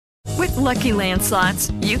With Lucky Land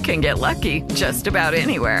Slots, you can get lucky just about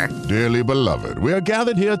anywhere. Dearly beloved, we are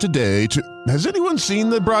gathered here today to... Has anyone seen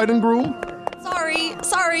the bride and groom?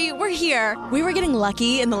 Sorry, we're here. We were getting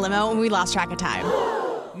lucky in the limo and we lost track of time.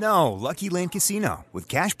 No, Lucky Land Casino, with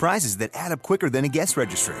cash prizes that add up quicker than a guest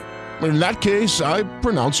registry. In that case, I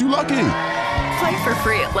pronounce you lucky. Play for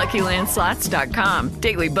free at LuckyLandSlots.com.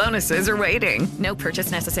 Daily bonuses are waiting. No purchase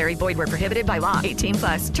necessary. Void where prohibited by law.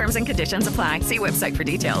 18+. Terms and conditions apply. See website for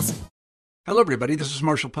details. Hello, everybody. This is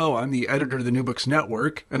Marshall Poe. I'm the editor of the New Books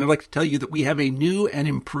Network, and I'd like to tell you that we have a new and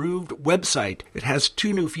improved website. It has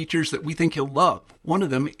 2 new features that we think you'll love. One of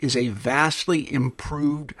them is a vastly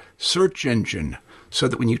improved search engine, so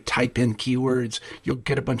that when you type in keywords, you'll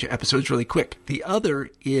get a bunch of episodes really quick. The other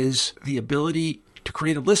is the ability to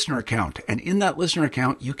create a listener account. And in that listener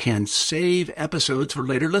account, you can save episodes for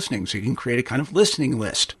later listening. So you can create a kind of listening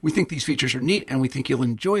list. We think these features are neat and we think you'll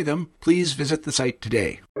enjoy them. Please visit the site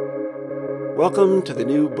today. Welcome to the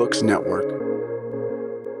New Books Network.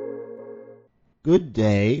 Good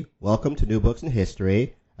day. Welcome to New Books in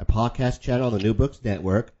History, a podcast channel on the New Books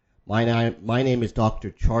Network. My name is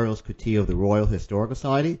Dr. Charles Coutinho of the Royal Historical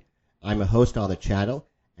Society. I'm a host on the channel,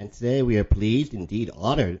 and today we are pleased, indeed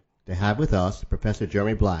honored, to have with us Professor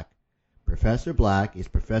Jeremy Black. Professor Black is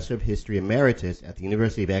Professor of History Emeritus at the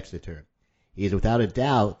University of Exeter. He is without a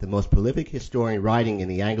doubt the most prolific historian writing in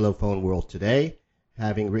the Anglophone world today,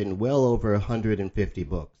 having written well over 150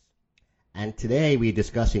 books. And today we are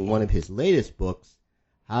discussing one of his latest books,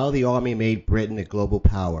 How the Army Made Britain a Global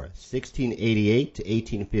Power, 1688 to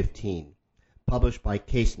 1815, published by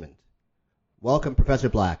Casement. Welcome, Professor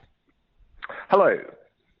Black. Hello.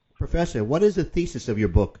 Professor, what is the thesis of your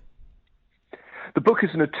book? The book is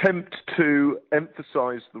an attempt to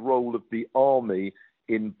emphasize the role of the army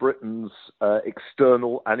in Britain's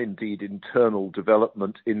external and indeed internal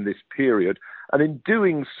development in this period. And in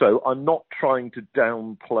doing so, I'm not trying to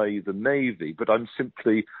downplay the Navy, but I'm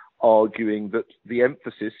simply arguing that the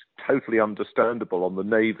emphasis, totally understandable, on the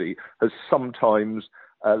Navy has sometimes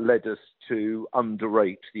led us to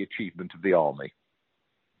underrate the achievement of the Army.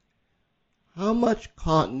 How much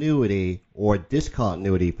continuity, or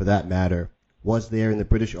discontinuity for that matter, was there in the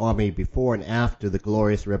British Army before and after the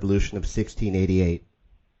Glorious Revolution of 1688?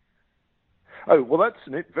 Oh, well, that's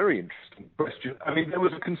a very interesting question. I mean, there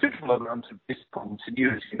was a considerable amount of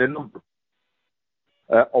discontinuity in a number.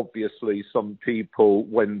 Obviously, some people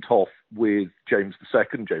went off with James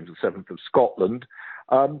II, James VII of Scotland,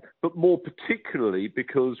 but more particularly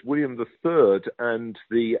because William III and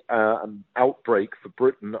the outbreak for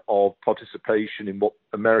Britain of participation in what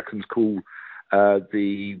Americans call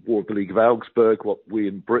the War of the League of Augsburg, what we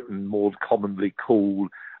in Britain more commonly call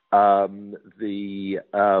the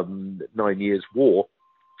 9 Years' War.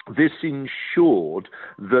 This ensured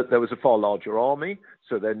that there was a far larger army,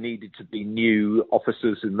 so there needed to be new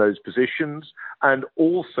officers in those positions, and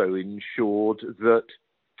also ensured that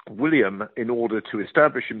William, in order to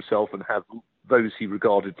establish himself and have those he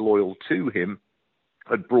regarded loyal to him,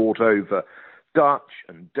 had brought over Dutch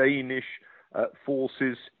and Danish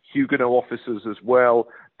forces, Huguenot officers as well,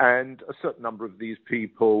 and a certain number of these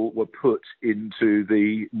people were put into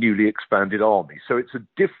the newly expanded army. So it's a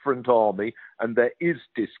different army, and there is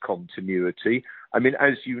discontinuity. I mean,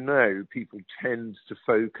 as you know, people tend to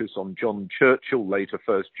focus on John Churchill, later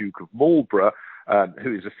first Duke of Marlborough,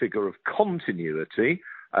 who is a figure of continuity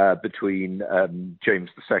between James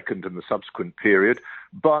II and the subsequent period,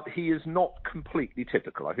 but he is not completely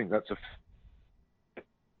typical. I think that's a...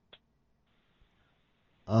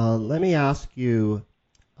 Let me ask you,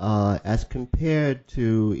 as compared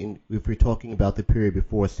to, if we're talking about the period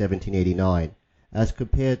before 1789, as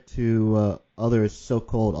compared to other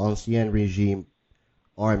so-called ancien regime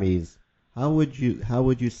armies, how would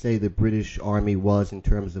you say the British Army was in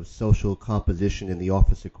terms of social composition in the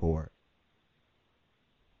officer corps?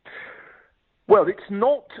 Well, it's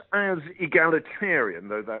not as egalitarian,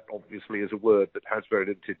 though that obviously is a word that has very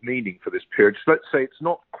limited meaning for this period. So let's say it's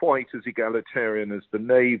not quite as egalitarian as the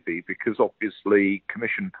Navy, because obviously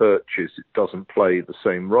commission purchase, it doesn't play the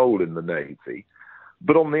same role in the Navy.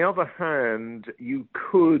 But on the other hand, you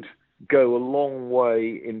could go a long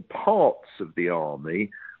way in parts of the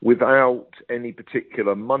army without any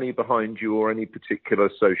particular money behind you or any particular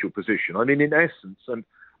social position. I mean, in essence, and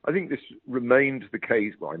I think this remained the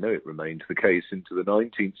case, well, I know it remained the case into the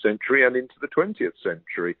 19th century and into the 20th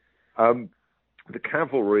century. The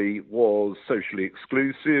cavalry was socially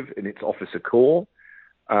exclusive in its officer corps,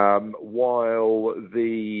 while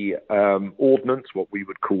the ordnance, what we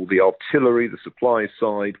would call the artillery, the supply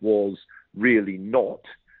side, was really not.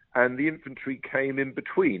 And the infantry came in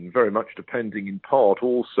between, very much depending in part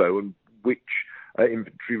also on which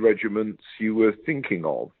infantry regiments you were thinking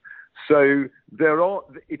of. So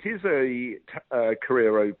it is a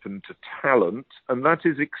career open to talent, and that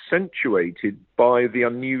is accentuated by the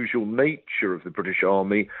unusual nature of the British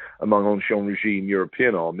Army among Ancien Regime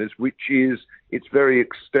European armies, which is its very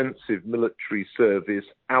extensive military service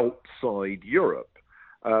outside Europe.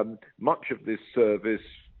 Much of this service,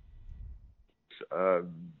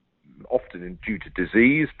 often due to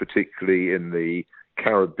disease, particularly in the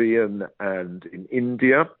Caribbean and in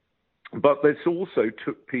India. But this also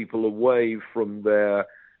took people away from their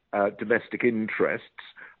domestic interests,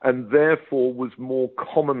 and therefore was more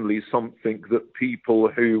commonly something that people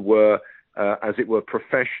who were, as it were,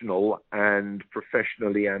 professional and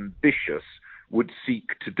professionally ambitious would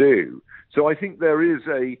seek to do. So I think there is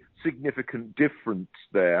a significant difference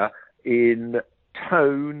there in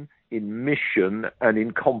tone, in mission, and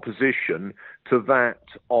in composition to that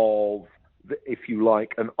of, if you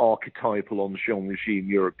like, an archetypal Ancien Regime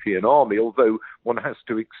European army, although one has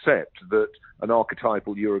to accept that an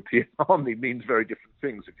archetypal European army means very different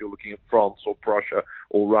things if you're looking at France or Prussia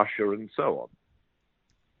or Russia and so on.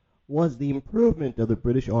 Was the improvement of the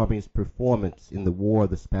British Army's performance in the War of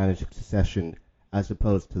the Spanish Succession, as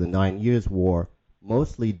opposed to the 9 Years' War,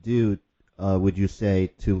 mostly due, would you say,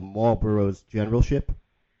 to Marlborough's generalship?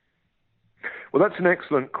 Well, that's an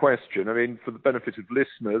excellent question. I mean, for the benefit of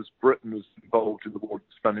listeners, Britain was involved in the War of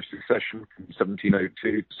the Spanish Succession from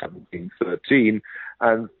 1702 to 1713,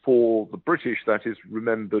 and for the British, that is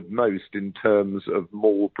remembered most in terms of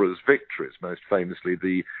Marlborough's victories, most famously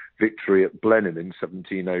the victory at Blenheim in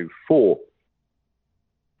 1704.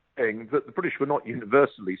 Saying that the British were not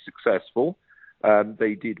universally successful.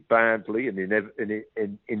 They did badly and in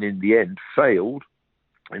the end failed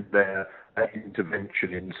in their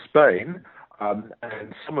intervention in Spain.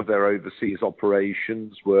 And some of their overseas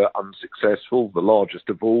operations were unsuccessful. The largest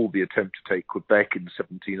of all, the attempt to take Quebec in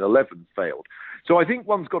 1711, failed. So I think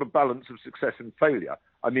one's got a balance of success and failure.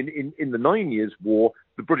 I mean, in the 9 Years' War,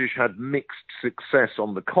 the British had mixed success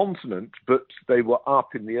on the continent, but they were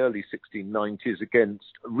up in the early 1690s against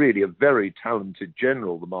really a very talented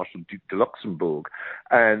general, the Marshal Duc de Luxembourg.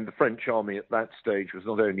 And the French army at that stage was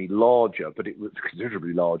not only larger, but it was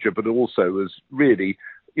considerably larger, but also was really,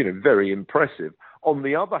 very impressive. On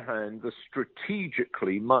the other hand, the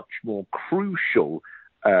strategically much more crucial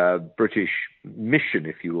British mission,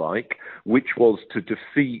 if you like, which was to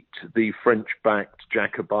defeat the French-backed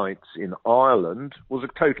Jacobites in Ireland, was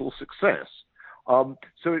a total success.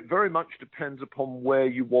 So it very much depends upon where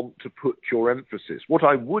you want to put your emphasis. What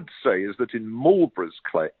I would say is that in Marlborough's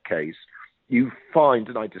case, you find,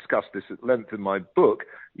 and I discuss this at length in my book,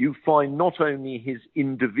 you find not only his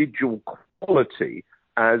individual quality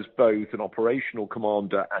as both an operational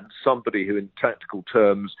commander and somebody who in tactical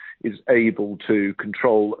terms is able to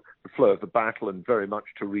control the flow of the battle and very much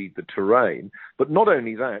to read the terrain. But not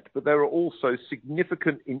only that, but there are also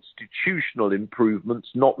significant institutional improvements,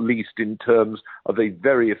 not least in terms of a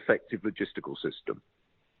very effective logistical system.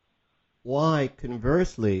 Why,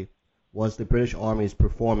 conversely, was the British Army's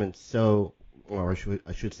performance so, or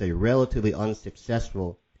I should say, relatively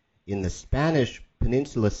unsuccessful in the Spanish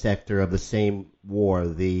Peninsula sector of the same war,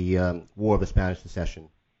 the War of the Spanish Succession?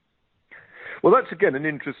 Well, that's again an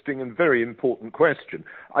interesting and very important question.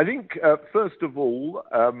 I think, first of all,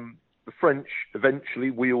 the French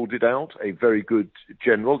eventually wielded out a very good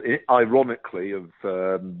general, ironically of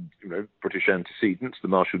British antecedents, the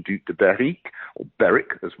Marshal Duc de Berwick, or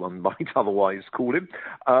Berwick, as one might otherwise call him.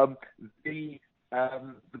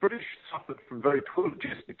 The British suffered from very poor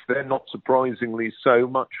logistics. They're not surprisingly so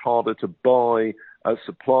much harder to buy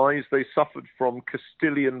supplies. They suffered from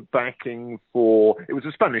Castilian backing it was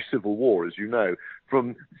a Spanish civil war, as you know,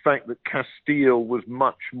 from the fact that Castile was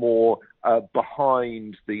much more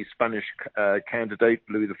behind the Spanish candidate,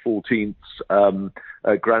 Louis XIV's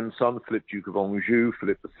grandson, Philip, Duke of Anjou,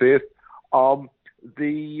 Philip V.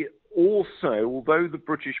 Also, although the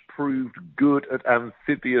British proved good at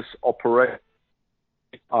amphibious operations,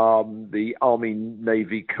 the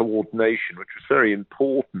Army-Navy coordination, which was very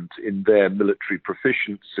important in their military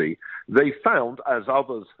proficiency, they found, as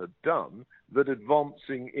others had done, that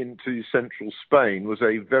advancing into central Spain was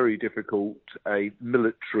a very difficult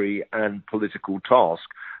military and political task.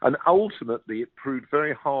 And ultimately, it proved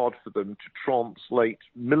very hard for them to translate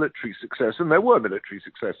military success, and there were military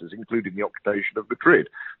successes, including the occupation of Madrid,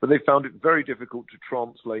 but they found it very difficult to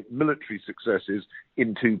translate military successes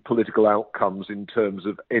into political outcomes in terms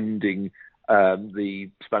of ending the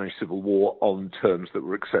Spanish Civil War on terms that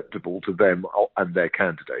were acceptable to them and their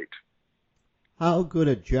candidate. How good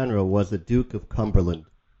a general was the Duke of Cumberland?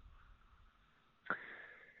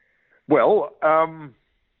 Well,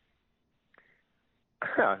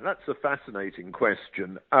 That's a fascinating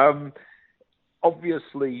question.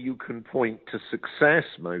 Obviously, you can point to success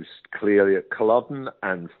most clearly at Culloden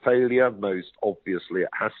and failure most obviously at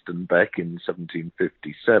Hastenbeck in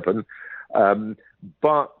 1757.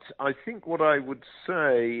 But I think what I would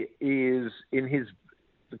say is in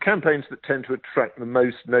the campaigns that tend to attract the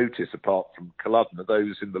most notice, apart from Culloden, are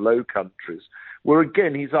those in the Low Countries, where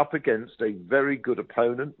again he's up against a very good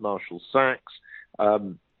opponent, Marshal Saxe.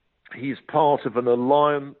 He's part of an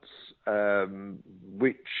alliance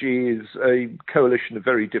which is a coalition of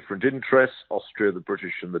very different interests, Austria, the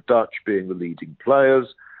British and the Dutch being the leading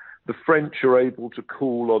players. The French are able to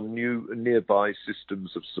call on new nearby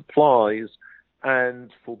systems of supplies,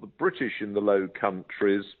 and for the British in the Low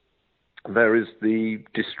Countries, there is the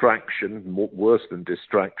distraction, worse than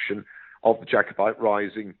distraction, of the Jacobite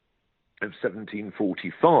Rising of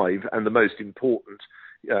 1745, and the most important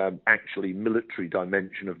actually military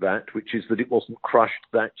dimension of that, which is that it wasn't crushed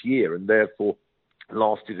that year and therefore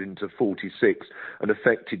lasted into 46 and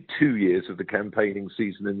affected 2 years of the campaigning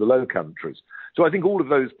season in the Low Countries. So I think all of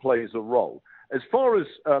those plays a role. As far as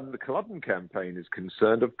the Culloden campaign is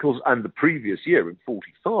concerned, of course, and the previous year in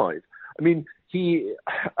 45, I mean, he,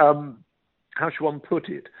 how should one put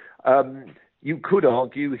it? You could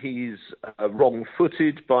argue he's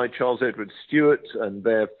wrong-footed by Charles Edward Stuart and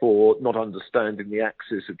therefore not understanding the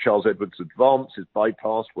axis of Charles Edward's advance is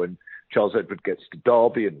bypassed when Charles Edward gets to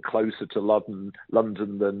Derby and closer to London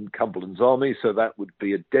than Cumberland's army, so that would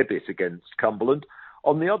be a debit against Cumberland.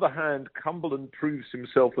 On the other hand, Cumberland proves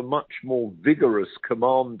himself a much more vigorous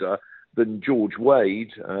commander than George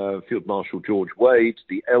Wade, Field Marshal George Wade,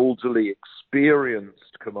 the elderly,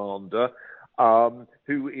 experienced commander,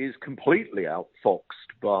 who is completely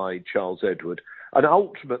outfoxed by Charles Edward. And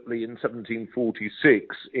ultimately, in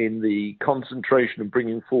 1746, in the concentration and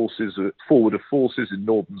bringing forward of forces in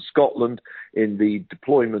northern Scotland, in the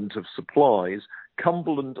deployment of supplies,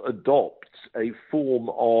 Cumberland adopts a form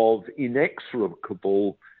of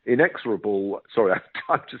inexorable, sorry,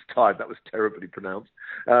 I'm just tired, that was terribly pronounced.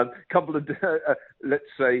 Cumberland, let's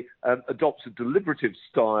say, adopts a deliberative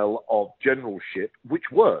style of generalship,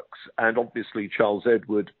 which works. And obviously Charles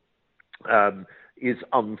Edward is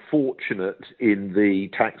unfortunate in the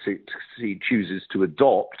tactics he chooses to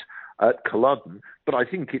adopt at Culloden, but I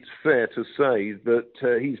think it's fair to say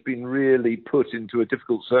that he's been really put into a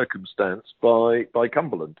difficult circumstance by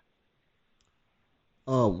Cumberland.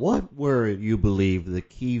 What were, you believe, the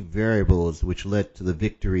key variables which led to the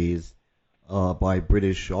victories by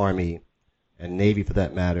British Army and Navy, for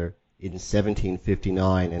that matter, in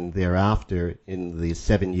 1759 and thereafter in the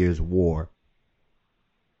 7 Years' War?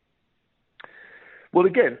 Well,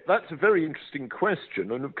 again, that's a very interesting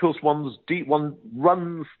question. And of course, one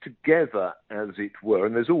runs together, as it were.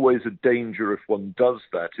 And there's always a danger if one does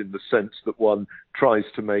that, in the sense that one tries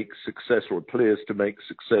to make success, or appears to make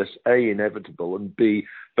success, A, inevitable, and B,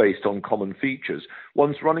 based on common features.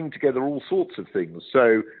 One's running together all sorts of things.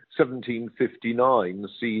 So 1759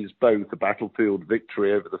 sees both a battlefield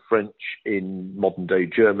victory over the French in modern-day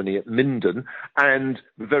Germany at Minden and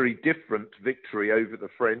the very different victory over the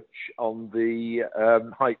French on the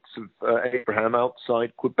heights of Abraham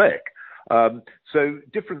outside Quebec. So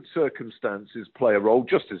different circumstances play a role,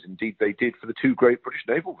 just as indeed they did for the two great British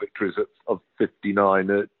naval victories of 59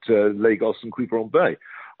 at Lagos and Quiberon Bay.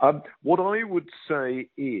 What I would say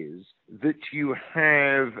is that you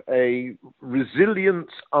have a resilience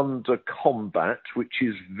under combat, which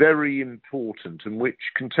is very important, and which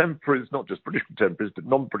contemporaries, not just British contemporaries, but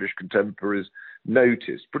non-British contemporaries,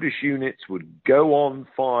 noticed. British units would go on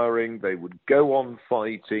firing, they would go on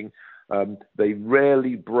fighting. They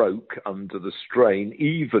rarely broke under the strain,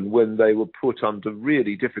 even when they were put under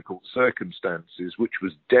really difficult circumstances, which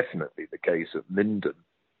was definitely the case at Minden.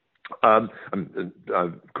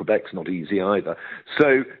 Quebec's not easy either.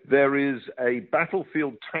 So there is a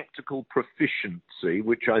battlefield tactical proficiency,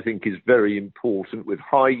 which I think is very important, with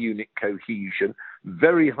high unit cohesion,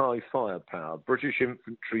 very high firepower. British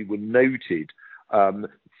infantry were noted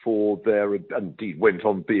for their, indeed went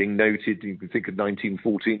on being noted, you can think of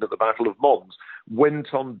 1914 at the Battle of Mons,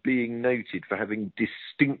 went on being noted for having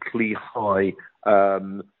distinctly high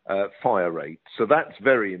fire rates. So that's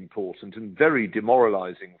very important and very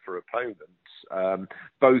demoralizing for opponents,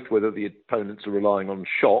 both whether the opponents are relying on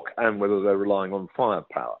shock and whether they're relying on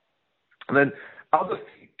firepower. And then other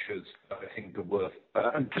features that I think are worth,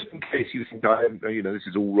 and just in case you think this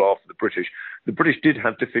is all after the British did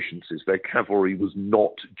have deficiencies. Their cavalry was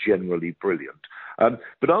not generally brilliant.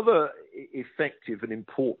 But other effective and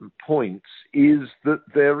important points is that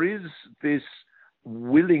there is this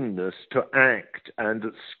willingness to act and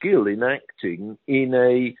skill in acting in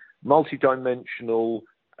a multidimensional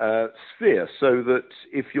sphere, so that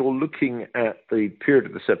if you're looking at the period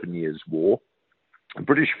of the 7 Years' War,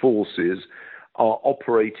 British forces are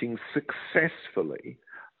operating successfully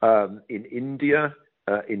in India,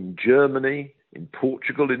 in Germany, in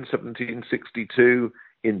Portugal in 1762,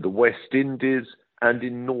 in the West Indies, and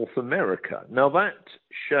in North America. Now, that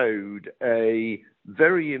showed a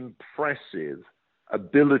very impressive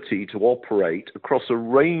ability to operate across a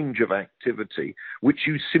range of activity, which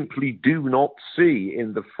you simply do not see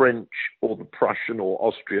in the French or the Prussian or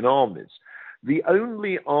Austrian armies. The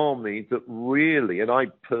only army that really, and I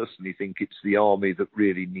personally think it's the army that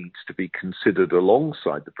really needs to be considered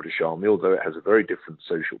alongside the British Army, although it has a very different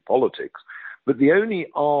social politics, but the only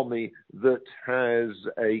army that has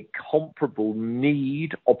a comparable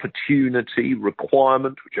need, opportunity,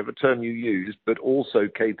 requirement, whichever term you use, but also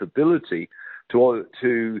capability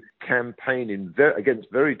to campaign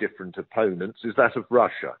against very different opponents is that of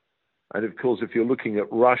Russia. And of course, if you're looking at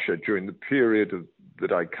Russia during the period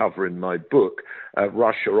that I cover in my book,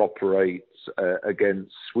 Russia operates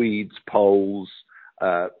against Swedes, Poles,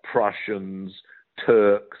 Prussians,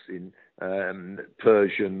 Turks,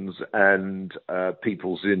 Persians, and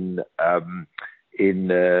peoples in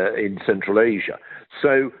Central Asia.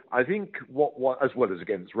 So I think what as well as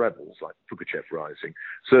against rebels like Pugachev Rising.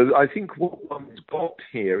 So I think what one's got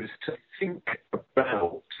here is to think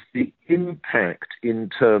about the impact in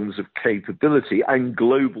terms of capability and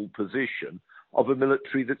global position of a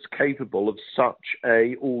military that's capable of such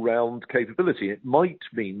a all-round capability. It might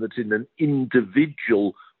mean that in an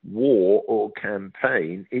individual war or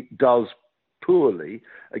campaign, it does poorly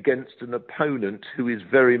against an opponent who is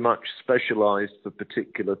very much specialized for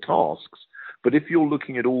particular tasks. But if you're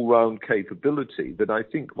looking at all-round capability, then I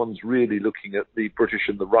think one's really looking at the British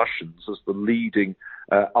and the Russians as the leading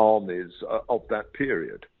armies of that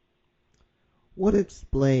period. What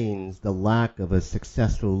explains the lack of a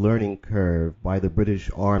successful learning curve by the British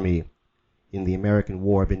Army in the American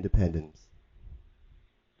War of Independence?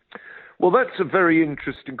 Well, that's a very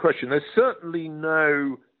interesting question. There's certainly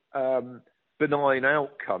no benign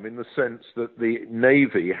outcome in the sense that the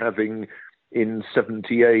Navy, having in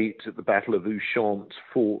 78 at the Battle of Ushant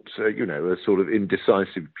fought, a sort of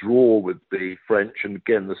indecisive draw with the French, and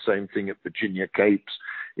again the same thing at Virginia Capes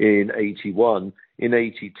in 81. In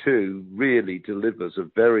 82, really delivers a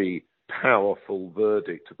very powerful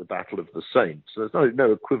verdict at the Battle of the Saints. So there's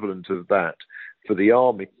no equivalent of that for the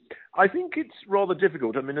Army. I think it's rather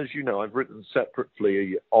difficult. I mean, as you know, I've written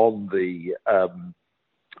separately on the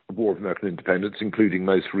War of American Independence, including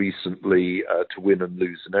most recently To Win and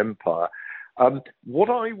Lose an Empire. What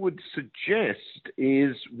I would suggest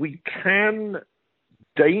is we can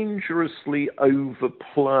dangerously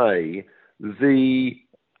overplay the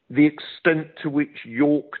extent to which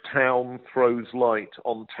Yorktown throws light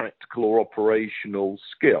on tactical or operational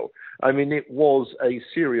skill. I mean, it was a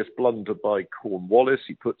serious blunder by Cornwallis.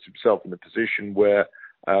 He puts himself in a position where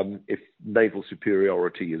if naval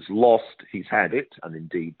superiority is lost, he's had it, and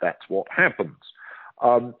indeed that's what happens.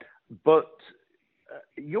 But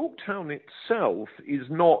Yorktown itself is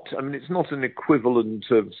not, it's not an equivalent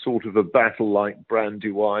of sort of a battle like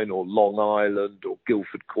Brandywine or Long Island or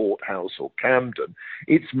Guilford Courthouse or Camden.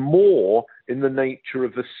 It's more in the nature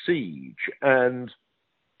of a siege. And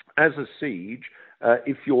as a siege,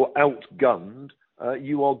 if you're outgunned,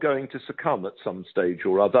 you are going to succumb at some stage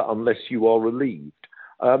or other unless you are relieved.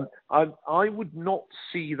 I would not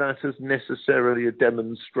see that as necessarily a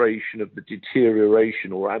demonstration of the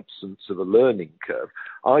deterioration or absence of a learning curve.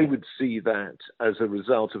 I would see that as a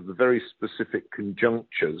result of the very specific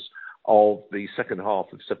conjunctures of the second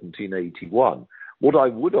half of 1781. What I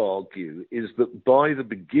would argue is that by the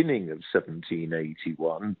beginning of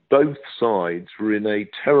 1781, both sides were in a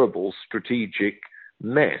terrible strategic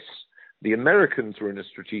mess. The Americans were in a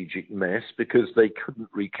strategic mess because they couldn't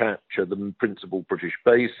recapture the principal British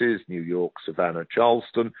bases, New York, Savannah,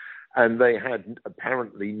 Charleston, and they had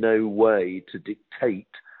apparently no way to dictate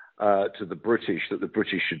to the British that the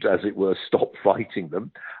British should, as it were, stop fighting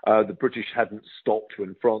them. The British hadn't stopped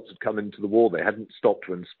when France had come into the war. They hadn't stopped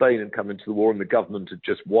when Spain had come into the war, and the government had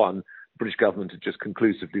just won. The British government had just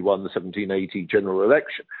conclusively won the 1780 general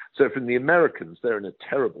election. So from the Americans, they're in a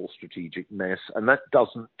terrible strategic mess, and that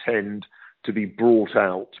doesn't tend to be brought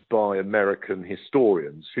out by American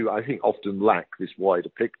historians, who I think often lack this wider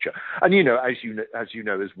picture. And as you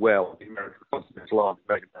know as well, the American Continental Army,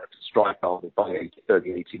 American Strike Army, by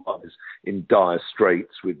early 81 is in dire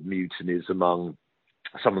straits with mutinies among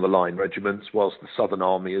some of the line regiments, whilst the Southern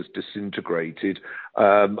Army has disintegrated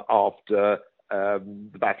after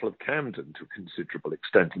the Battle of Camden to a considerable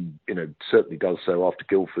extent, and certainly does so after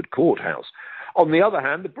Guilford Courthouse. On the other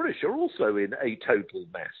hand, the British are also in a total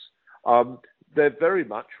mess. They're very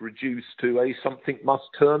much reduced to a something must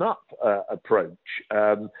turn up approach.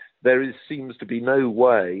 There seems to be no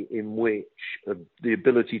way in which the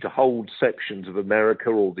ability to hold sections of America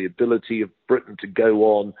or the ability of Britain to go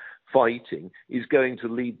on fighting is going to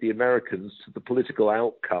lead the Americans to the political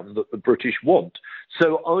outcome that the British want.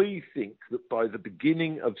 So I think that by the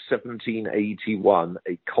beginning of 1781,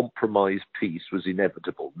 a compromise peace was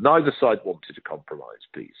inevitable. Neither side wanted a compromise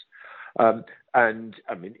peace. And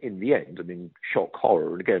I mean, in the end, shock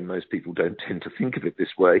horror, and again, most people don't tend to think of it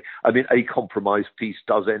this way. A compromise peace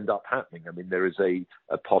does end up happening. There is a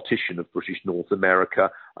partition of British North America.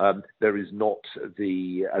 There is not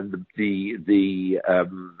the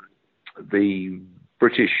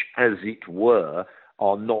British, as it were,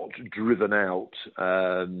 are not driven out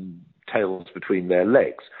tails between their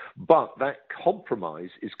legs. But that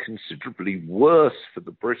compromise is considerably worse for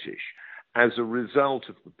the British as a result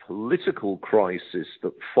of the political crisis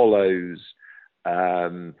that follows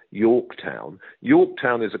Yorktown.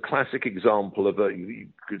 Yorktown is a classic example of you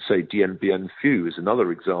could say Dien Bien Phu is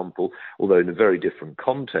another example, although in a very different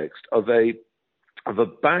context, of a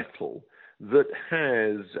battle that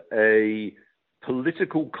has a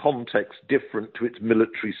political context different to its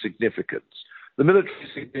military significance. The military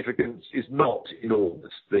significance is not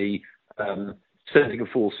enormous. The sending a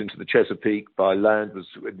force into the Chesapeake by land was,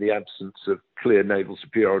 in the absence of clear naval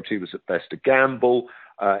superiority, was at best a gamble.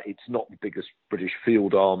 It's not the biggest British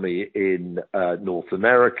field army in North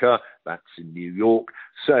America. That's in New York.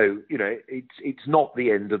 So, it's not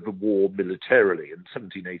the end of the war militarily. And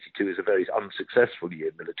 1782 is a very unsuccessful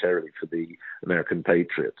year militarily for the American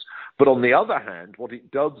patriots. But on the other hand, what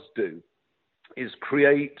it does do is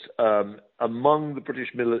create among the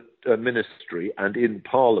British ministry and in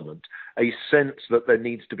Parliament a sense that there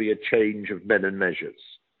needs to be a change of men and measures.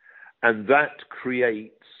 And that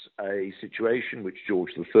creates a situation which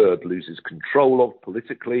George III loses control of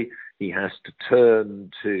politically. He has to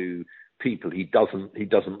turn to people he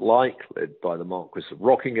doesn't like, led by the Marquis of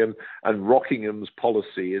Rockingham, and Rockingham's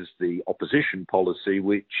policy is the opposition policy,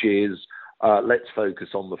 which is let's focus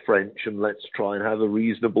on the French and let's try and have a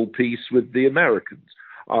reasonable peace with the Americans.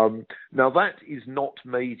 Now, that is not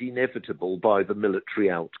made inevitable by the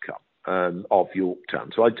military outcome of Yorktown.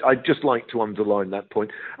 So I'd just like to underline that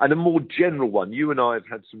point. And a more general one, you and I have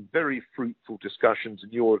had some very fruitful discussions,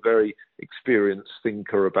 and you're a very experienced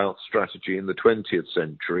thinker about strategy in the 20th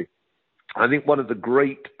century. I think one of the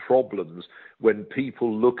great problems when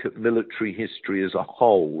people look at military history as a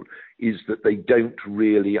whole is that they don't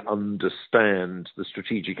really understand the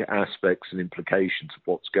strategic aspects and implications of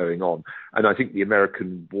what's going on. And I think the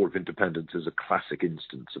American War of Independence is a classic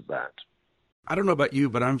instance of that. I don't know about you,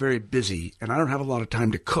 but I'm very busy and I don't have a lot of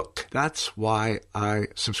time to cook. That's why I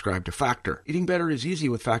subscribe to Factor. Eating better is easy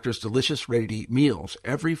with Factor's delicious, ready-to-eat meals.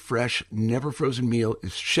 Every fresh, never frozen meal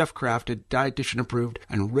is chef-crafted, dietitian approved,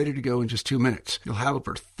 and ready to go in just 2 minutes. You'll have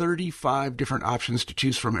over 35 different options to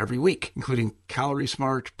choose from every week, including Calorie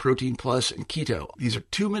Smart, Protein Plus, and Keto. These are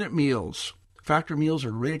 2-minute meals. Factor meals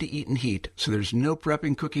are ready to eat and heat, so there's no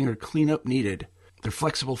prepping, cooking, or cleanup needed. They're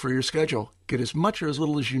flexible for your schedule. Get as much or as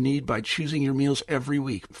little as you need by choosing your meals every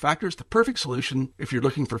week. Factor is the perfect solution if you're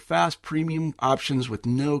looking for fast, premium options with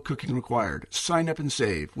no cooking required. Sign up and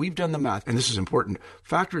save. We've done the math, and this is important.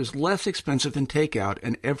 Factor is less expensive than takeout,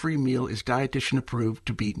 and every meal is dietitian approved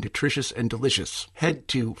to be nutritious and delicious. Head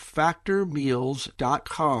to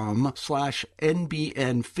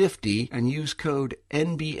factormeals.com/NBN50 and use code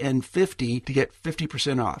NBN50 to get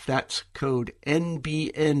 50% off. That's code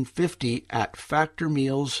NBN50 at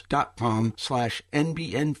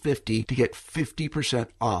factormeals.com/NBN50 to get 50%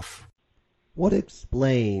 off. What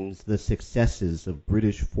explains the successes of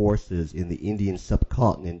British forces in the Indian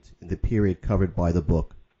subcontinent in the period covered by the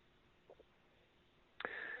book?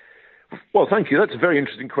 Well, thank you. That's a very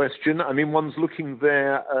interesting question. I mean, one's looking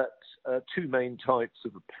there at two main types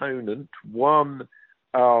of opponent. One,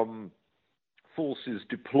 forces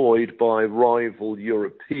deployed by rival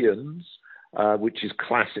Europeans, which is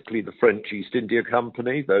classically the French East India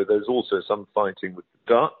Company, though there's also some fighting with the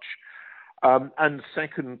Dutch. And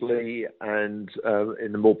secondly, and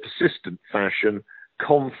in a more persistent fashion,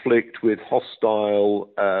 conflict with hostile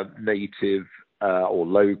native or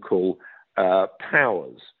local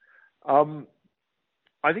powers. I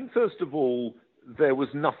think, first of all, there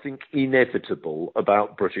was nothing inevitable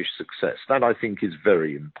about British success. That, I think, is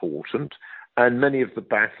very important. And many of the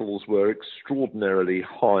battles were extraordinarily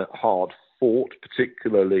hard fought,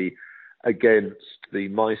 particularly against the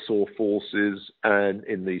Mysore forces and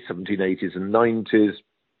in the 1780s and 90s,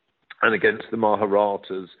 and against the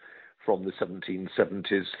Maharathas from the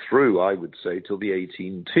 1770s through, I would say, till the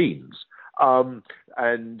 18 teens.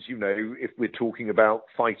 And, you know, if we're talking about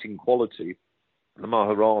fighting quality, the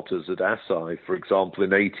Maharathas at Asai, for example,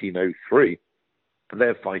 in 1803,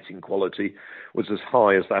 their fighting quality was as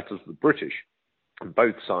high as that of the British. And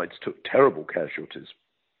both sides took terrible casualties.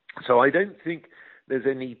 So I don't think there's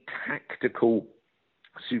any tactical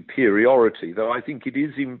superiority, though I think it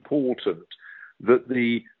is important that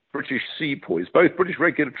the British sepoys, both British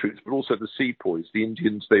regular troops, but also the sepoys, the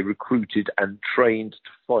Indians they recruited and trained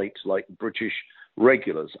to fight like British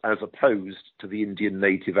regulars, as opposed to the Indian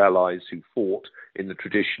native allies who fought in the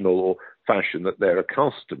traditional fashion that they're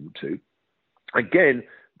accustomed to. Again,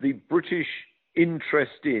 the British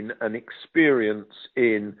interest in and experience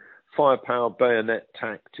in firepower bayonet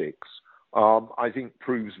tactics, I think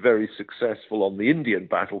proves very successful on the Indian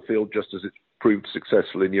battlefield, just as it's proved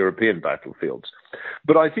successful in European battlefields.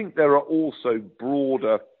 But I think there are also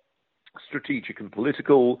broader strategic and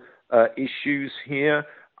political issues here.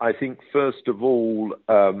 I think, first of all,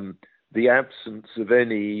 the absence of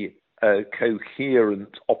any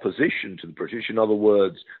coherent opposition to the British. In other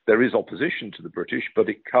words, there is opposition to the British, but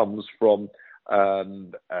it comes from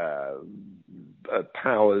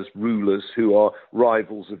powers, rulers who are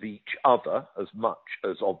rivals of each other as much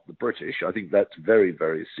as of the British. I think that's very,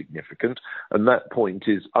 very significant. And that point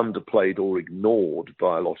is underplayed or ignored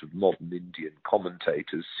by a lot of modern Indian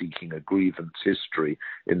commentators seeking a grievance history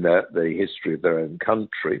in the history of their own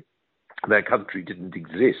country. Their country didn't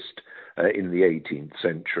exist in the 18th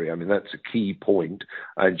century. I mean, that's a key point.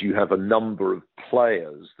 And you have a number of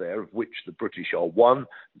players there, of which the British are one,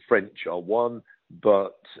 the French are one,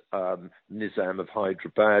 but Nizam of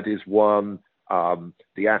Hyderabad is one,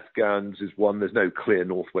 the Afghans is one. There's no clear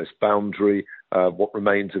northwest boundary. What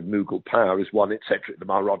remains of Mughal power is one, etc. The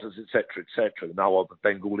Marathas, etc., etc. The Nawab of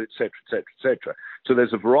Bengal, etc., etc., etc. So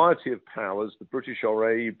there's a variety of powers. The British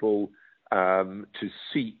are able to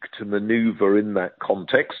seek to maneuver in that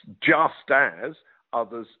context, just as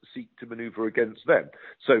others seek to maneuver against them.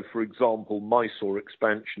 So, for example, Mysore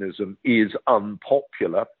expansionism is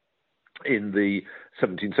unpopular in the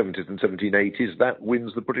 1770s and 1780s. That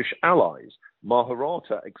wins the British allies.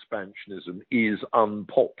 Maharata expansionism is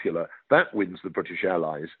unpopular. That wins the British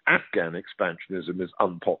allies. Afghan expansionism is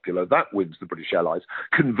unpopular. That wins the British allies.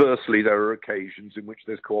 Conversely, there are occasions in which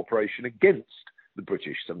there's cooperation against the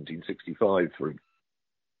British, 1765 for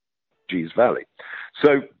Gees Valley.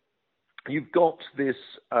 So you've got this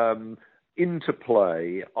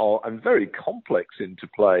interplay, and very complex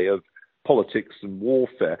interplay of politics and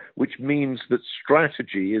warfare, which means that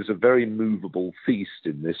strategy is a very movable feast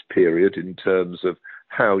in this period in terms of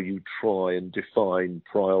how you try and define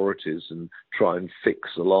priorities and try and fix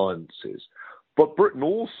alliances. But Britain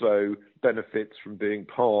also benefits from being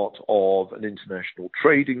part of an international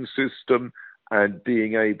trading system and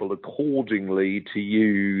being able accordingly to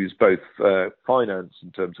use both finance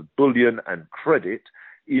in terms of bullion and credit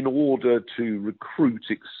in order to recruit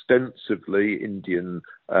extensively Indian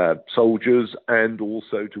soldiers and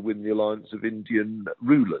also to win the alliance of Indian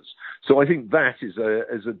rulers. So I think that is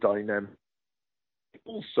a dynamic.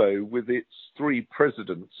 Also, with its three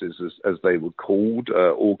presidencies, as they were called,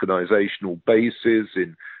 organizational bases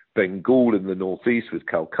in Bengal in the northeast with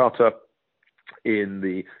Calcutta, in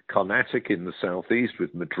the Carnatic in the southeast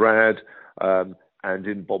with Madras, and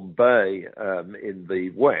in Bombay in the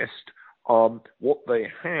west, what they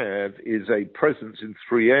have is a presence in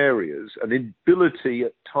three areas, an ability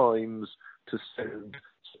at times to send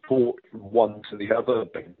support from one to the other.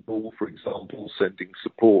 Bengal, for example, sending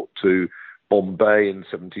support to Bombay in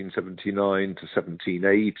 1779 to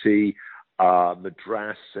 1780,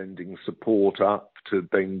 Madras sending support up to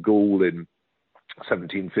Bengal in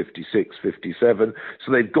 1756-57.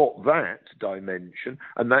 So they've got that dimension,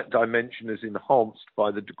 and that dimension is enhanced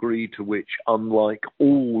by the degree to which, unlike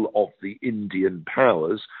all of the Indian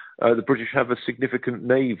powers, the British have a significant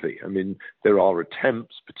navy. I mean, there are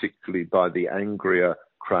attempts, particularly by the Angria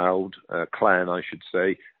clan, I should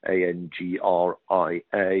say, Angria,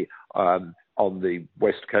 on the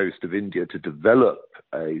west coast of India to develop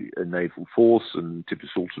a naval force, and Tipu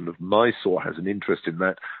Sultan of Mysore has an interest in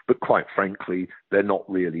that, but quite frankly, they're not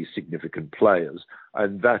really significant players.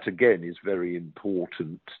 And that, again, is very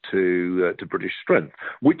important to British strength,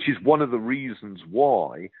 which is one of the reasons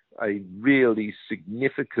why a really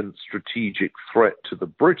significant strategic threat to the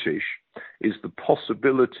British is the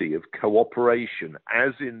possibility of cooperation,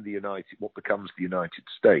 as in what becomes the United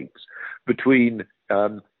States, between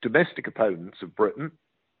domestic opponents of Britain,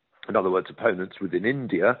 in other words, opponents within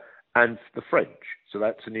India, and the French. So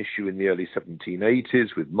that's an issue in the early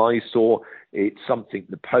 1780s with Mysore. It's something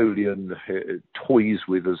Napoleon toys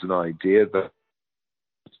with as an idea that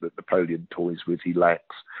Napoleon toys with. He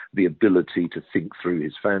lacks the ability to think through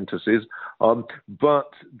his fantasies.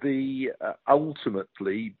 But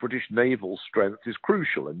ultimately, British naval strength is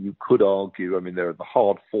crucial. And you could argue, there are the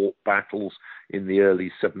hard-fought battles in the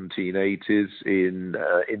early 1780s in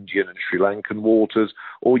Indian and Sri Lankan waters,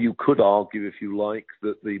 or you could argue, if you like,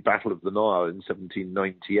 that the Battle of the Nile in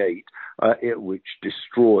 1798, which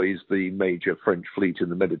destroys the major French fleet in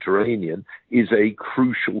the Mediterranean, is a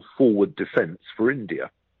crucial forward defense for India,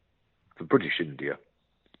 for British India.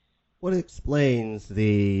 What explains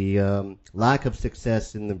the lack of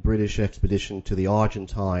success in the British expedition to the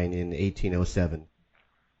Argentine in 1807?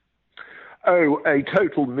 Oh, a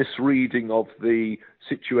total misreading of the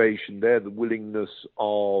situation there, the willingness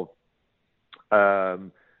of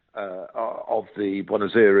the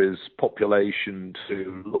Buenos Aires population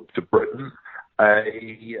to look to Britain,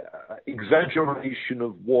 exaggeration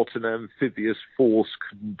of what an amphibious force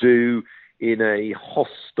can do in a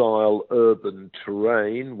hostile urban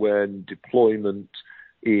terrain when deployment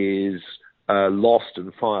is lost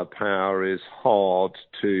and firepower is hard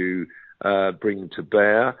to bring to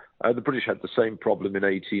bear. The British had the same problem in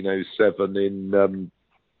 1807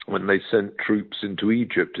 when they sent troops into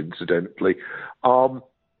Egypt, incidentally. I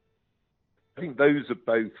think those are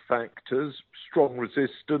both factors. Strong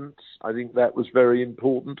resistance, I think that was very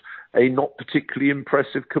important. A not particularly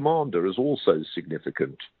impressive commander is also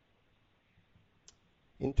significant.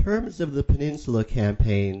 In terms of the Peninsula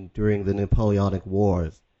campaign during the Napoleonic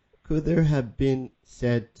Wars, could there have been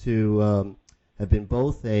said to have been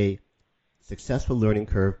both a successful learning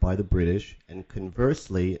curve by the British and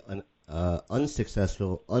conversely an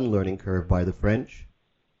unsuccessful unlearning curve by the French?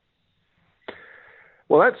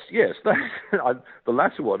 Well, the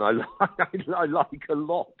latter one I like a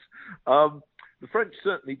lot. The French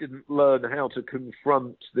certainly didn't learn how to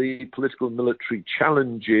confront the political and military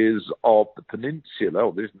challenges of the peninsula,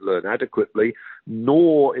 or they didn't learn adequately,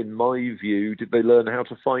 nor, in my view, did they learn how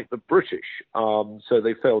to fight the British. So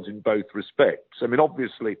they failed in both respects.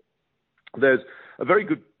 Obviously, there's a very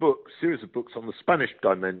good series of books on the Spanish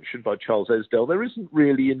dimension by Charles Esdell. There isn't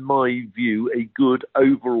really, in my view, a good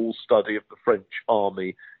overall study of the French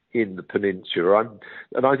army in the peninsula.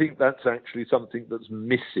 And I think that's actually something that's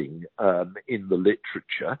missing in the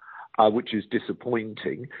literature, which is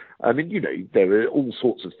disappointing. There are all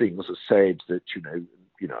sorts of things are said that,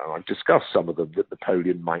 I've discussed some of them, that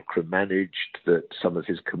Napoleon micromanaged, that some of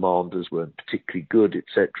his commanders weren't particularly good,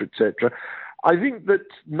 etc., etc. I think that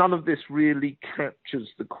none of this really captures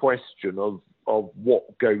the question of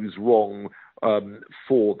what goes wrong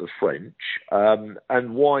for the French,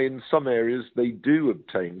 and why in some areas they do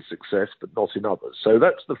obtain success, but not in others. So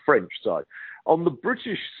that's the French side. On the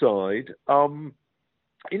British side,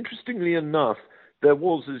 interestingly enough, there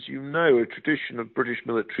was, as you know, a tradition of British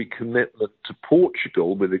military commitment to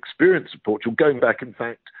Portugal, with experience of Portugal, going back, in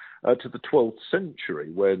fact, to the 12th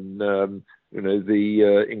century, when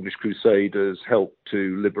the English Crusaders helped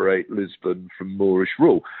to liberate Lisbon from Moorish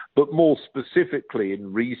rule. But more specifically,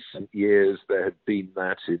 in recent years, there had been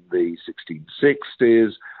that in the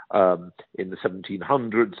 1660s, in the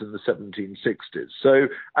 1700s and the 1760s. So,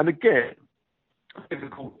 and again,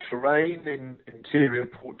 difficult terrain in interior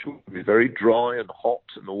Portugal, can be very dry and hot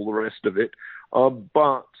and all the rest of it.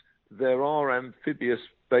 But there are amphibious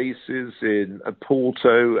bases in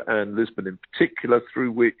Porto and Lisbon in particular,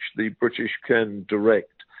 through which the British can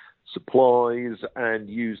direct supplies and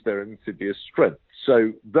use their amphibious strength.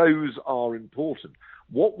 So those are important.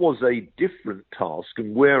 What was a different task,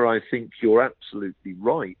 and where I think you're absolutely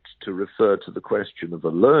right to refer to the question of a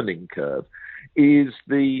learning curve, is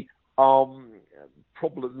the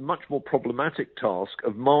much more problematic task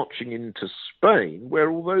of marching into Spain, where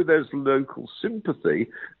although there's local sympathy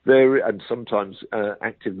there and sometimes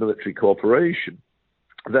active military cooperation,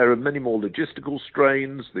 there are many more logistical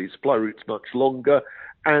strains, the supply route's much longer,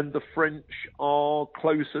 and the French are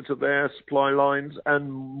closer to their supply lines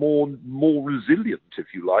and more resilient, if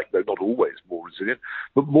you like, though not always more resilient,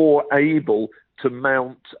 but more able to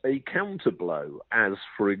mount a counterblow, as,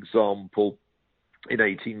 for example, in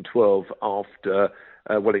 1812 after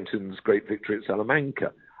Wellington's great victory at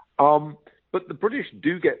Salamanca. But the British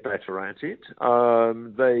do get better at it.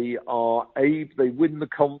 They win the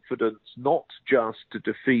confidence not just to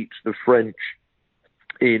defeat the French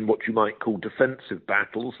in what you might call defensive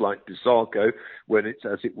battles like Busaco, when it's,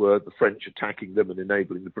 as it were, the French attacking them and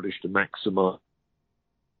enabling the British to maximise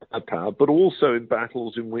their power, but also in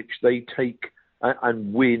battles in which they take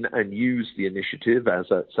and win and use the initiative,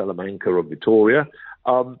 as at Salamanca or Vitoria,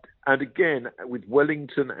 And again, with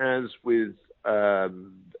Wellington, as with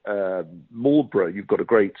Marlborough, you've got a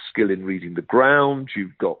great skill in reading the ground,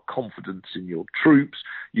 you've got confidence in your troops,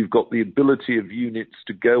 you've got the ability of units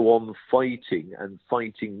to go on fighting and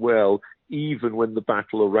fighting well, even when the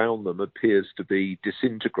battle around them appears to be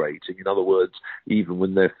disintegrating. In other words, even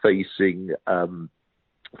when they're facing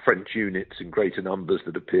French units in greater numbers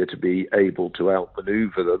that appear to be able to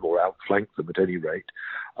outmaneuver them or outflank them at any rate.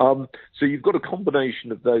 So you've got a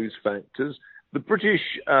combination of those factors. The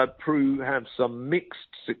British have some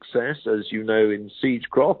mixed success, as you know, in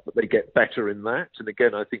siegecraft, but they get better in that. And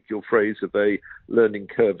again, I think your phrase of a learning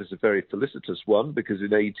curve is a very felicitous one, because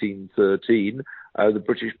in 1813, the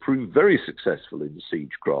British proved very successful in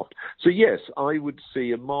siegecraft. So yes, I would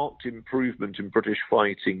see a marked improvement in British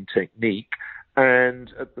fighting technique,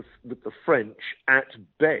 and with the French, at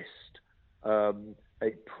best, a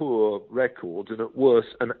poor record, and at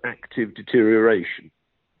worst, an active deterioration.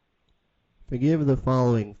 Forgive the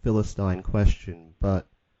following Philistine question, but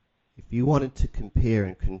if you wanted to compare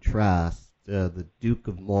and contrast the Duke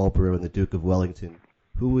of Marlborough and the Duke of Wellington,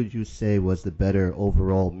 who would you say was the better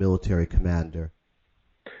overall military commander?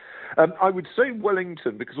 I would say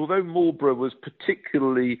Wellington, because although Marlborough was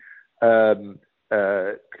particularly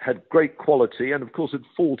had great quality and, of course, had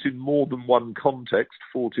fought in more than one context,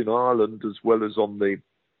 fought in Ireland as well as on the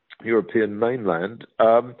European mainland,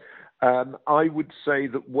 I would say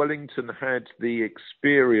that Wellington had the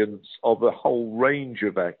experience of a whole range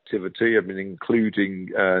of activity, I mean, including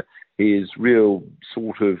his real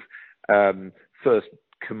sort of first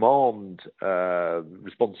command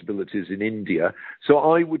responsibilities in India. So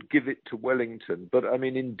I would give it to Wellington. But, I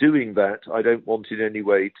mean, in doing that, I don't want in any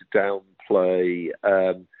way to downplay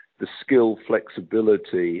the skill,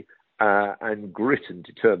 flexibility, and grit and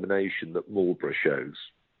determination that Marlborough shows.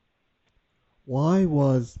 Why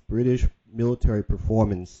was British military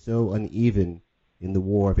performance so uneven in the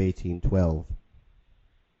War of 1812?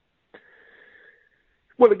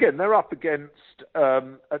 Well, again, they're up against,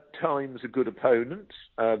 at times, a good opponent,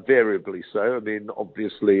 variably so. I mean,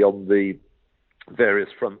 obviously, on the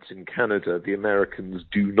various fronts in Canada, the Americans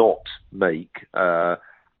do not are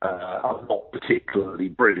not particularly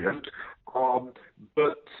brilliant.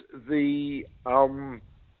 But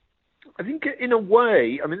I think in a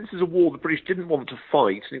way, I mean, this is a war the British didn't want to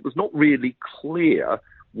fight, and it was not really clear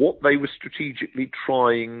what they were strategically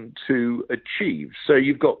trying to achieve. So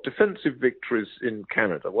you've got defensive victories in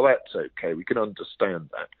Canada. Well, that's okay. We can understand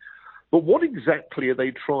that. But what exactly are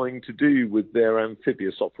they trying to do with their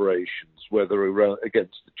amphibious operations, whether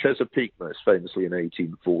against the Chesapeake, most famously in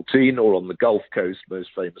 1814, or on the Gulf Coast, most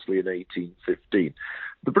famously in 1815?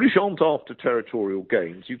 The British aren't after territorial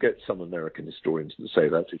gains. You get some American historians that say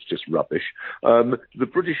that. It's just rubbish. The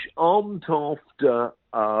British aren't after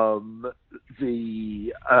I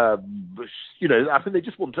think they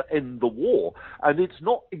just want to end the war. And it's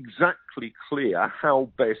not exactly clear how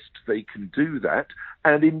best they can do that.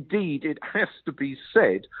 And indeed, it has to be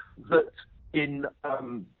said that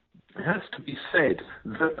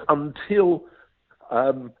until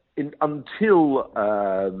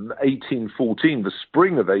 1814, the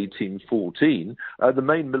spring of 1814, the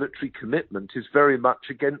main military commitment is very much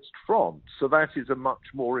against France. So that is a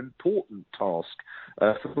much more important task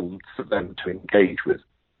for them to engage with.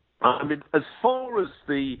 I mean, as far as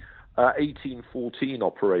the 1814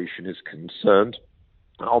 operation is concerned,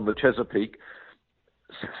 on the Chesapeake,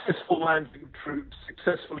 successful landing troops,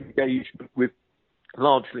 successful engagement with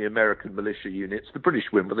largely American militia units. The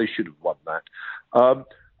British win, but they should have won that.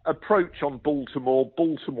 Approach on Baltimore.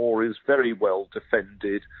 Baltimore is very well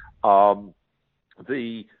defended.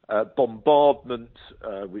 The bombardment,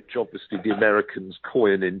 which obviously the Americans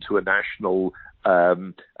coin into a national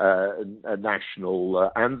anthem,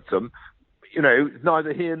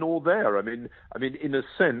 neither here nor there. I mean, in a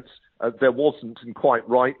sense, there wasn't, and quite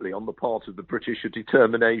rightly, on the part of the British, a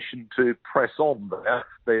determination to press on there.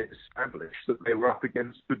 They established that they were up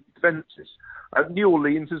against good defences. New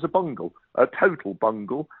Orleans is a bungle, a total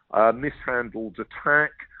bungle, mishandled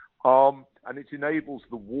attack, and it enables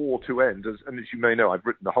the war to end. And as you may know, I've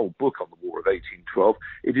written a whole book on the War of 1812.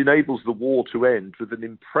 It enables the war to end with an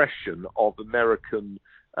impression of American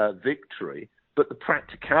victory. But the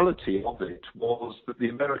practicality of it was that the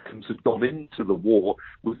Americans had gone into the war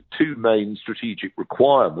with two main strategic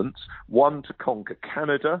requirements. One, to conquer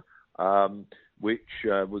Canada, which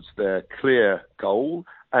was their clear goal,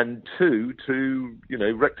 and two, to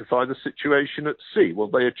rectify the situation at sea. Well,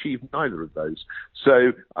 they achieved neither of those.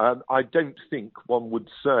 So I don't think one would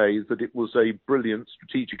say that it was a brilliant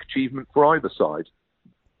strategic achievement for either side.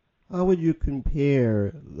 How would you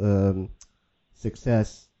compare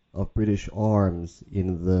success of British arms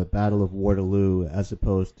in the Battle of Waterloo as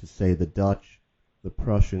opposed to, say, the Dutch, the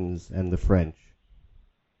Prussians, and the French?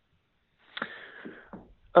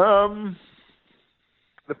 The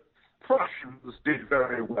Prussians did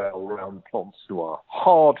very well around Plancenoit.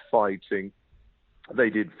 Hard fighting. They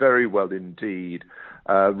did very well indeed.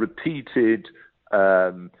 Repeated.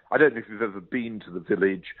 I don't know if you've ever been to the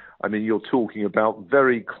village. I mean, you're talking about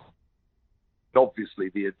very... Obviously,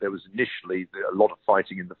 there was initially a lot of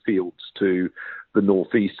fighting in the fields to the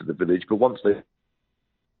northeast of the village, but once they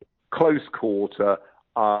close quarter,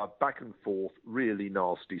 back and forth, really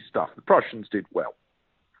nasty stuff. The Prussians did well,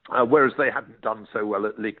 whereas they hadn't done so well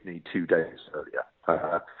at Ligny 2 days earlier.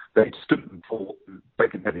 They'd stood and fought,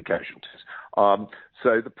 taken heavy casualties.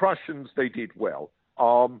 So the Prussians, they did well.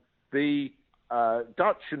 The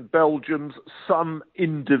Dutch and Belgians, some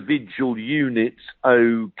individual units,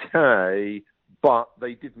 okay, but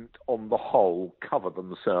they didn't, on the whole, cover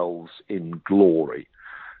themselves in glory.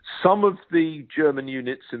 Some of the German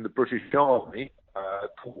units in the British Army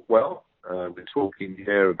fought well. We're talking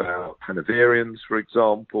here about Hanoverians, for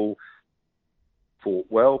example, fought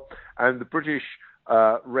well. And the British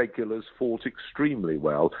regulars fought extremely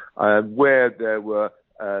well. Where there were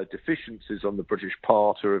deficiencies on the British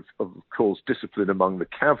part are, of course, discipline among the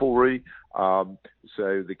cavalry.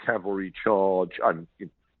 So the cavalry charge...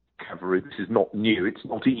 cavalry, this is not new. It's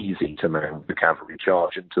not easy to mount the cavalry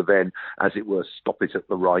charge and to then, as it were, stop it at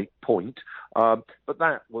the right point. But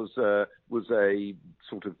that was a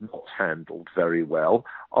sort of not handled very well.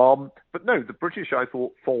 But no, the British, I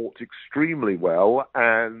thought, fought extremely well.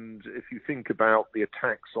 And if you think about the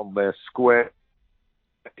attacks on their square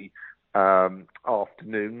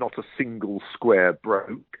afternoon, not a single square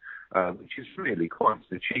broke. Which is really quite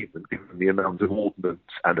an achievement given the amount of ordnance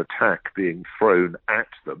and attack being thrown at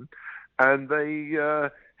them. And they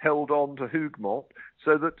held on to Hougomont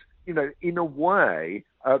so that, you know, in a way,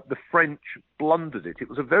 the French blundered it. It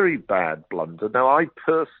was a very bad blunder. Now, I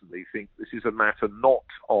personally think this is a matter not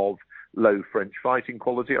of low French fighting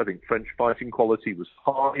quality. I think French fighting quality was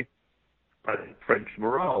high. I think French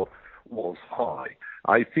morale was high.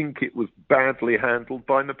 I think it was badly handled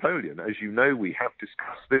by Napoleon. As you know, we have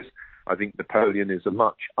discussed this. I think Napoleon is a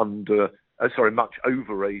much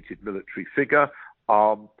overrated military figure.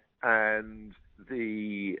 And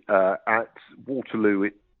at Waterloo,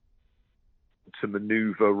 to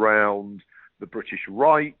manoeuvre around the British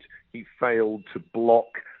right, he failed to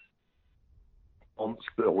block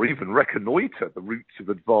or even reconnoitre the routes of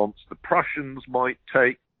advance the Prussians might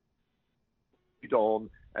take on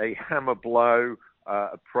a hammer blow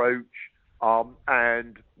approach,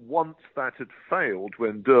 and once that had failed,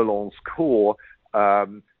 when d'Erlon's corps,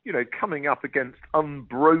 coming up against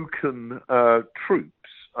unbroken troops,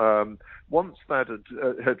 once that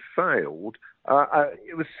had failed,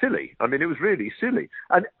 it was silly. I mean, it was really silly.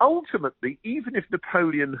 And ultimately, even if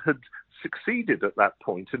Napoleon had succeeded at that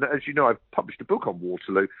point, and as you know, I've published a book on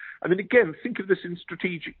Waterloo, I mean, again, think of this in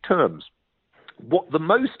strategic terms. What the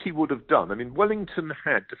most he would have done, I mean, Wellington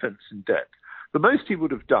had defence in depth. The most he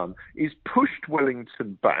would have done is pushed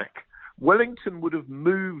Wellington back. Wellington would have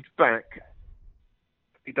moved back,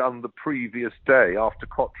 he'd done the previous day after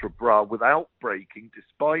Quatre Bras without breaking,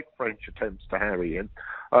 despite French attempts to harry him,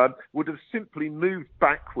 would have simply moved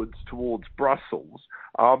backwards towards Brussels,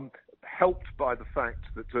 helped by the fact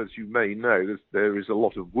that, as you may know, there is a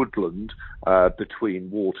lot of woodland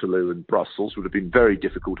between Waterloo and Brussels. Would have been very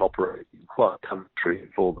difficult operating in quite a country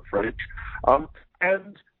for the French.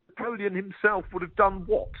 And Napoleon himself would have done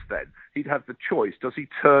what then? He'd have the choice. Does he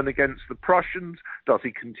turn against the Prussians? Does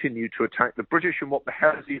he continue to attack the British? And what the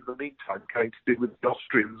hell is he in the meantime going to do with the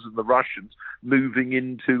Austrians and the Russians moving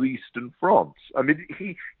into eastern France? I mean,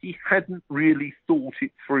 he hadn't really thought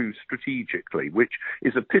it through strategically, which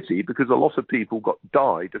is a pity because a lot of people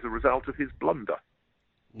died as a result of his blunder.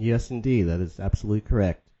 Yes, indeed. That is absolutely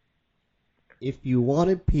correct. If you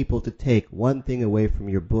wanted people to take one thing away from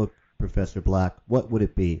your book, Professor Black, what would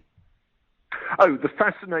it be? Oh, the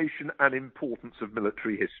fascination and importance of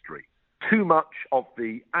military history. Too much of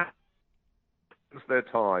the their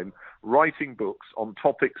time writing books on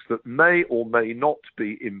topics that may or may not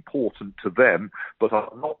be important to them, but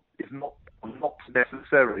are not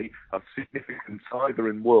necessarily of significance either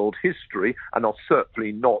in world history and are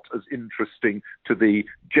certainly not as interesting to the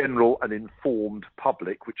general and informed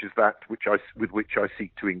public, which is that with which I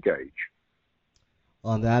seek to engage.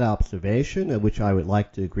 On that observation, which I would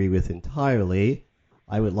like to agree with entirely,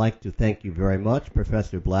 I would like to thank you very much,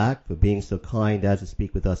 Professor Black, for being so kind as to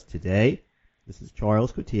speak with us today. This is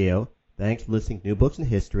Charles Coutinho. Thanks for listening to New Books in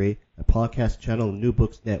History, a podcast channel on the New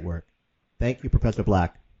Books Network. Thank you, Professor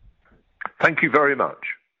Black. Thank you very much.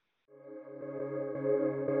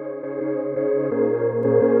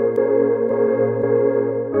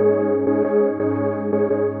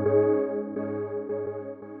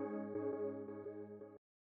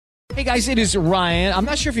 guys, it is Ryan. I'm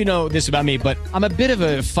not sure if you know this about me, but I'm a bit of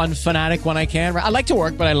a fun fanatic when I can. I like to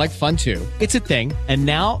work, but I like fun too. It's a thing. And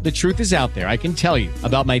now the truth is out there. I can tell you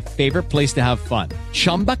about my favorite place to have fun.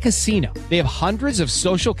 Chumba Casino. They have hundreds of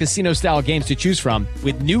social casino style games to choose from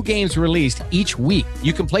with new games released each week.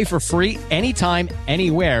 You can play for free anytime,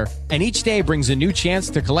 anywhere. And each day brings a new chance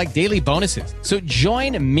to collect daily bonuses. So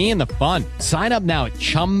join me in the fun. Sign up now at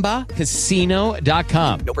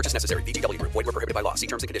ChumbaCasino.com. No purchase necessary. VGW Group. Void where prohibited by law. See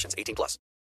terms and conditions. 18+.